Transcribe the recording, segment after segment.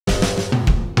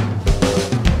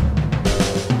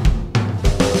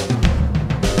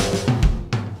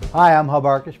Hi, I'm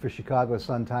Arkush for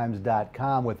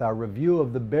ChicagoSunTimes.com with our review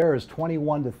of the Bears'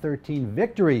 21-13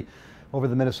 victory over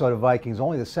the Minnesota Vikings.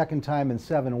 Only the second time in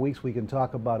 7 weeks we can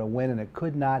talk about a win, and it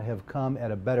could not have come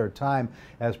at a better time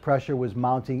as pressure was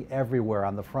mounting everywhere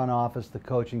on the front office, the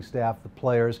coaching staff, the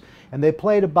players, and they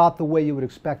played about the way you would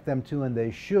expect them to, and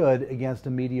they should, against a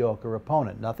mediocre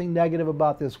opponent. Nothing negative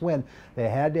about this win. They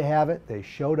had to have it. They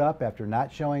showed up after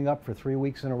not showing up for 3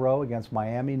 weeks in a row against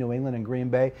Miami, New England, and Green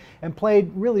Bay, and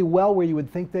played really well where you would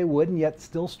think they would, and yet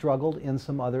still struggled in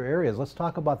some other areas. Let's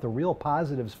talk about the real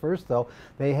positives first, though.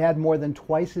 They had more than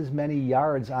twice as many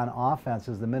yards on offense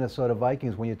as the Minnesota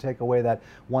Vikings. When you take away that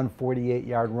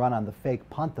 148-yard run on the fake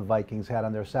punt the Vikings had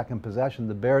on their second possession,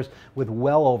 the Bears with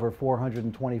well over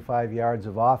 425 yards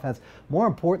of offense. More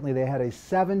importantly, they had a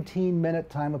 17-minute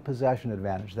time of possession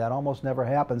advantage. That almost never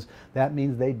happens. That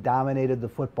means they dominated the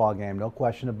football game, no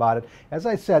question about it. As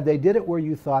I said, they did it where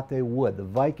you thought they would. The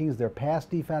Vikings, their pass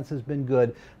defense has been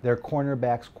good. Their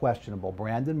cornerbacks questionable.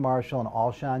 Brandon Marshall and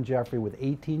Alshon Jeffrey, with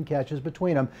 18 catches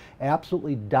between them,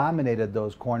 absolutely dominated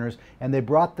those corners, and they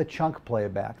brought the chunk play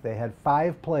back. They had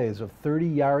 5 plays of 30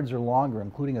 yards or longer,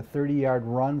 including a 30-yard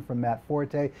run from Matt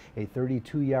Forte, a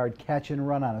 32-yard catch and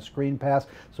run on a screen pass.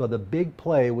 So the big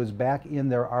play was back in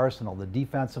their arsenal. The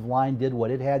defensive line did what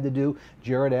it had to do.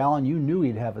 Jared Allen, you knew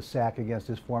he'd have a sack against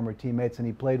his former teammates, and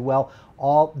he played well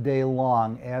all day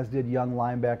long, as did young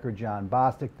linebacker John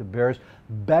Bostic. The Bears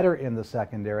better in the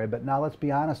secondary, but now let's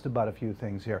be honest about a few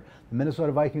things here. The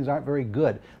Minnesota Vikings aren't very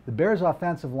good. The Bears'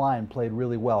 offensive line played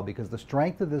really well because the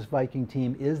strength of this Viking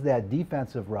team is that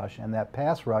defensive rush and that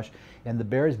pass rush, and the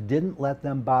Bears didn't let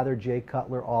them bother Jay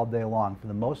Cutler all day long. For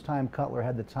the most time, Cutler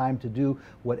had the time to do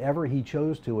whatever he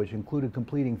chose to, which included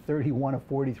completing 31 of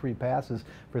 43 passes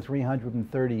for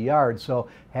 330 yards. So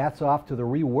hats off to the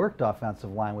reworked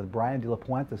offensive line with Brian De La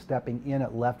Puente stepping in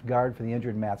at left guard for the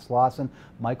injured Matt Slauson,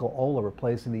 Michael Ola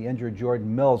replacing the injured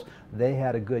Jordan Mills. They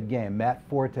had a good game. Matt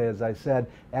Forte, as I said,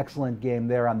 excellent game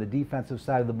there on the defensive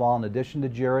side of the ball. In addition to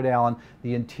Jared Allen,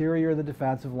 the interior of the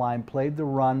defensive line played the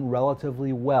run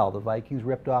relatively well. The Vikings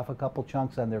ripped off a couple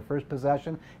chunks on their first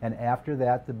possession, and after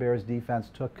that, the Bears defense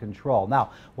took control.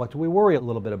 Now, what do we worry a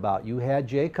little bit about? You had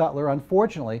Jay Cutler,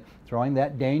 unfortunately, throwing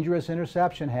that dangerous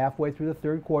interception halfway through the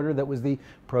third quarter that was the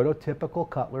prototypical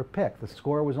Cutler pick. The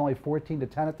score was only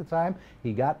 14-10 at the time.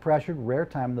 He got pressured. Rare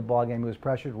time in the ballgame he was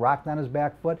pressured, rocked on his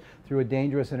back foot, threw a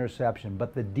dangerous interception.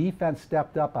 But the defense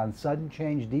stepped up on sudden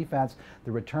change defense.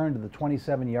 The return to the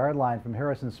 27-yard line from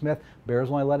Harrison Smith. Bears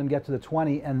only let him get to the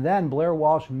 20, and then Blair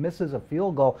Walsh misses a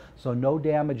field goal, so no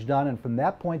damage done. And from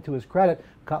that point, to his credit,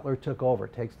 Cutler took over,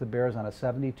 takes the Bears on a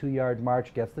 72-yard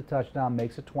march, gets the touchdown,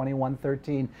 makes it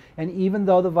 21-13. And even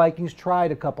though the Vikings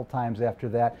tried a couple times after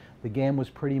that, the game was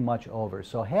pretty much over.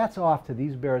 So hats off to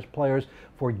these Bears players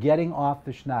for getting off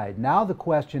the schneid. Now the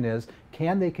question is,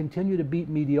 can they continue to beat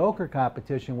mediocre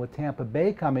competition with Tampa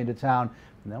Bay coming to town?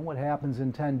 And then what happens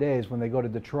in 10 days when they go to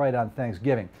Detroit on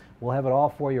Thanksgiving? We'll have it all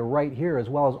for you right here, as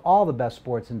well as all the best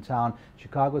sports in town.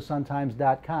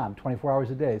 ChicagoSunTimes.com, 24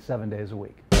 hours a day, 7 days a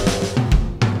week.